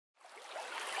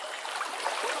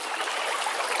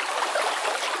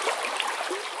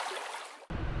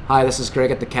Hi, this is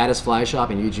Greg at the Caddis Fly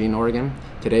Shop in Eugene, Oregon.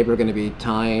 Today we're going to be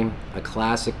tying a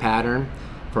classic pattern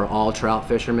for all trout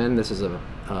fishermen. This is a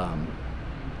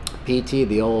PT,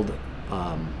 the old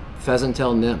pheasant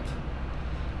tail nymph.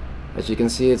 As you can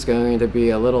see, it's going to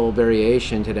be a little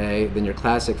variation today than your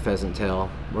classic pheasant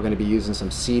tail. We're going to be using some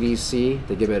CDC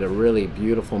to give it a really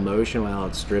beautiful motion while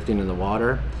it's drifting in the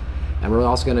water. And we're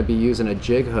also going to be using a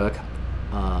jig hook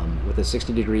with a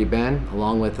 60-degree bend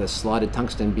along with a slotted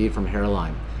tungsten bead from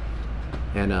Hairline.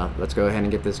 And let's go ahead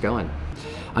and get this going.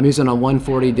 I'm using a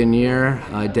 140 denier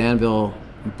Danville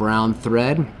brown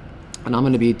thread, and I'm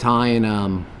going to be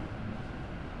tying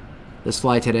this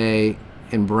fly today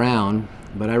in brown,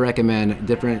 but I recommend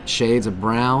different shades of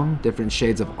brown, different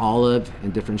shades of olive,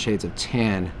 and different shades of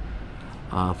tan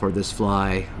for this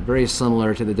fly. Very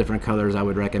similar to the different colors I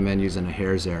would recommend using a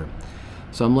hare's ear.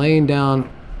 So I'm laying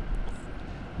down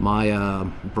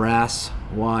my brass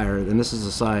wire, and this is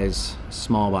a size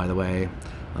small, by the way,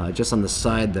 just on the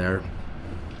side there.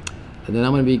 And then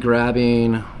I'm going to be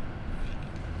grabbing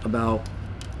about,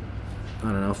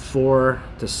 I don't know, 4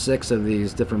 to 6 of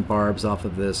these different barbs off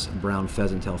of this brown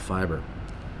pheasant tail fiber.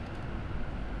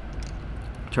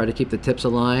 Try to keep the tips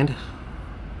aligned,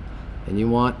 and you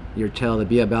want your tail to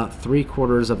be about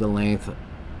 3/4 of the length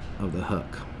of the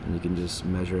hook. And you can just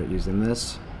measure it using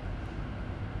this.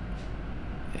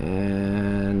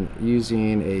 And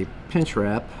using a pinch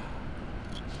wrap,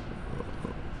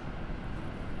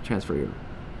 transfer your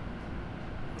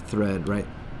thread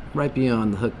right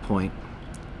beyond the hook point.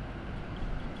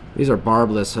 These are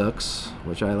barbless hooks,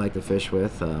 which I like to fish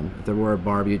with. If there were a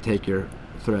barb, you'd take your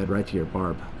thread right to your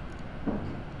barb.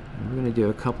 And we're going to do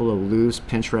a couple of loose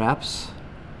pinch wraps.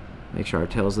 Make sure our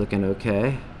tail's looking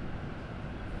okay.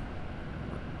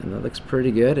 And that looks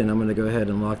pretty good, and I'm going to go ahead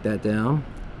and lock that down.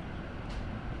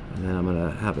 And then I'm going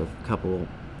to have a couple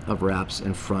of wraps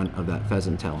in front of that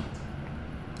pheasant tail.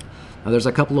 Now there's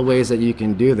a couple of ways that you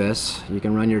can do this. You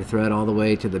can run your thread all the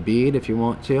way to the bead if you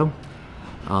want to,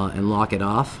 and lock it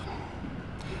off.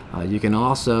 You can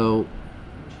also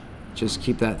just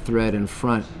keep that thread in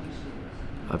front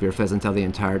of your pheasant tail the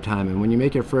entire time. And when you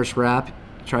make your first wrap,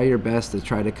 try your best to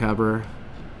try to cover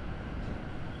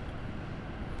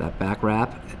that back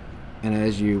wrap. And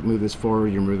as you move this forward,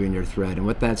 you're moving your thread. And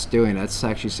what that's doing, that's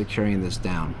actually securing this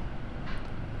down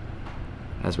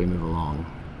as we move along.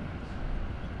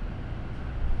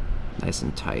 Nice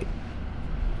and tight.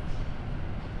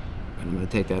 And I'm going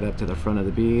to take that up to the front of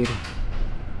the bead.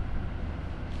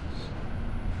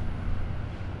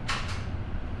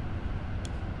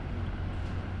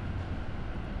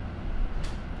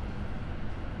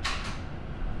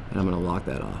 And I'm going to lock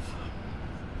that off.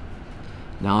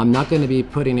 Now I'm not going to be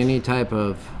putting any type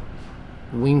of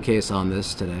wing case on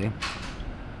this today,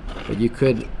 but you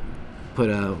could put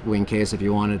a wing case if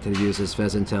you wanted to use this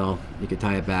pheasant tail. You could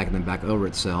tie it back and then back over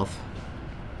itself.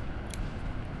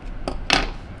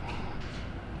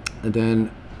 And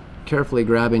then carefully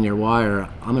grabbing your wire,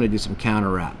 I'm going to do some counter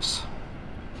wraps.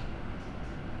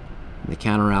 And the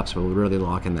counter wraps will really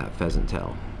lock in that pheasant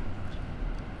tail.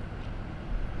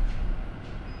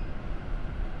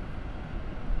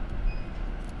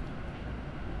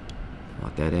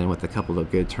 Lock that in with a couple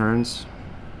of good turns.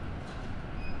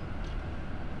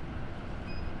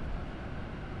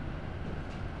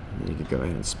 And you can go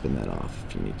ahead and spin that off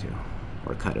if you need to,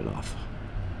 or cut it off.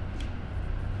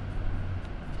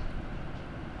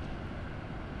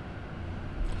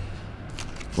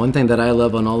 One thing that I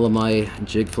love on all of my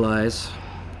jig flies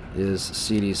is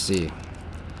CDC.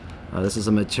 This is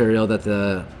a material that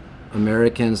the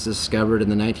Americans discovered in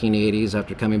the 1980s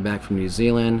after coming back from New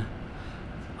Zealand.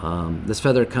 This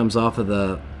feather comes off of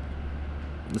the,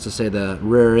 let's just say, the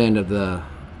rear end of the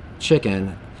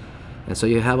chicken, and so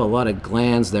you have a lot of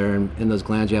glands there, and in those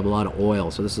glands you have a lot of oil.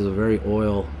 So this is a very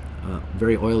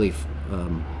oily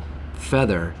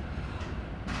feather,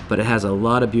 but it has a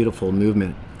lot of beautiful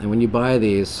movement. And when you buy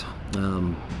these,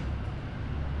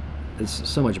 it's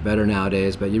so much better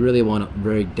nowadays, but you really want a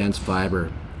very dense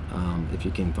fiber if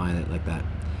you can find it like that.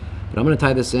 But I'm going to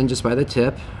tie this in just by the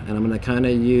tip, and I'm going to kind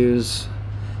of use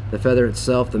the feather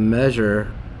itself to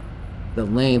measure the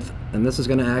length, and this is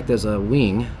going to act as a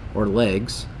wing or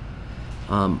legs.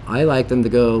 I like them to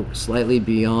go slightly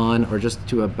beyond or just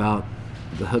to about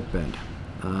the hook bend.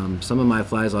 Some of my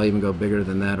flies I'll even go bigger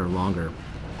than that or longer.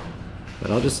 But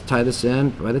I'll just tie this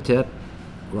in by the tip,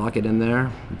 lock it in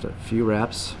there, just a few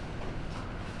wraps.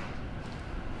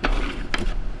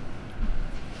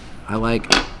 I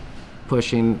like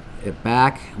pushing it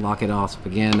back, lock it off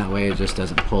again, that way it just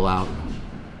doesn't pull out.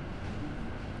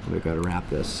 We've got to wrap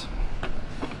this.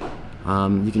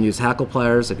 You can use hackle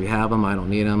pliers if you have them. I don't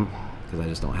need them because I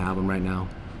just don't have them right now.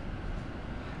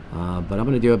 But I'm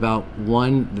going to do about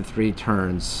 1 to 3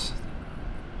 turns.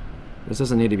 This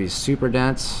doesn't need to be super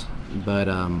dense, but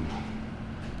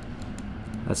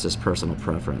that's just personal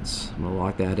preference. I'm going to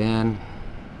lock that in.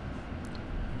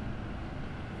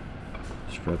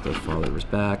 Stroke those fibers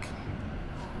back.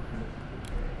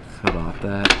 Cut off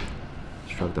that.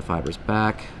 Stroke the fibers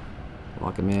back.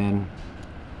 Lock them in.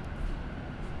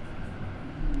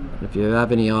 If you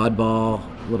have any oddball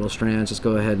little strands, just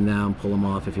go ahead now and pull them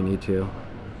off if you need to.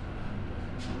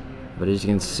 But as you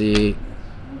can see,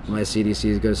 my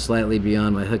CDC goes slightly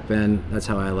beyond my hook bend. That's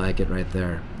how I like it right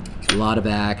there. A lot of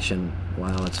action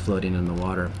while it's floating in the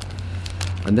water.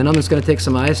 And then I'm just going to take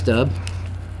some ice dub.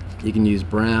 You can use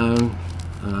brown.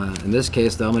 In this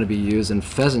case though, I'm going to be using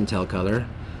pheasant tail color.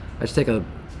 I just take a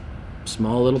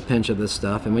small little pinch of this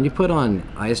stuff, and when you put on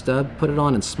ice dub, put it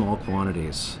on in small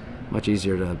quantities. Much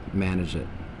easier to manage it.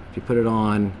 If you put it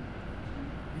on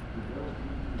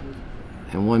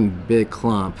in one big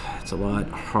clump, it's a lot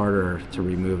harder to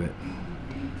remove it.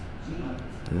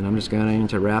 And then I'm just going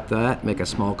to wrap that, make a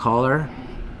small collar,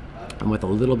 and with a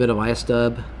little bit of ice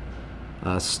dub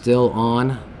still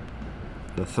on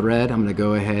the thread, I'm going to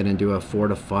go ahead and do a 4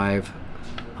 to 5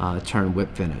 turn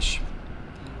whip finish.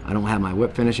 I don't have my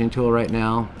whip finishing tool right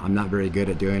now. I'm not very good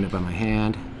at doing it by my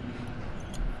hand.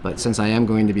 But since I am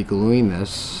going to be gluing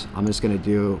this, I'm just going to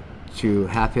do 2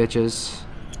 half hitches,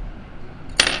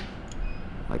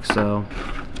 like so.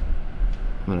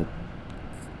 I'm going to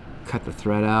cut the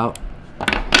thread out.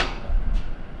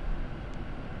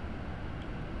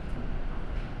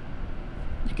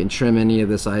 You can trim any of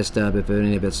this ice dub if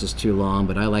any of it's just too long,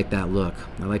 but I like that look.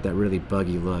 I like that really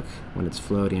buggy look when it's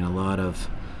floating, a lot of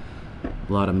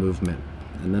movement.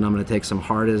 And then I'm going to take some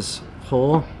hard as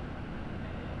whole.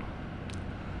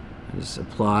 Just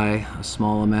apply a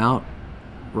small amount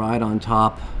right on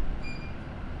top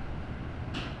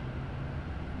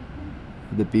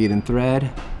of the bead and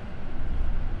thread.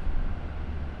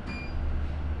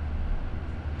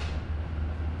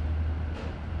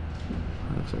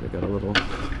 Looks like I got a little.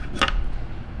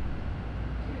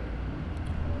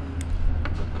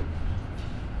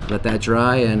 Let that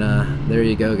dry, and there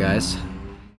you go, guys.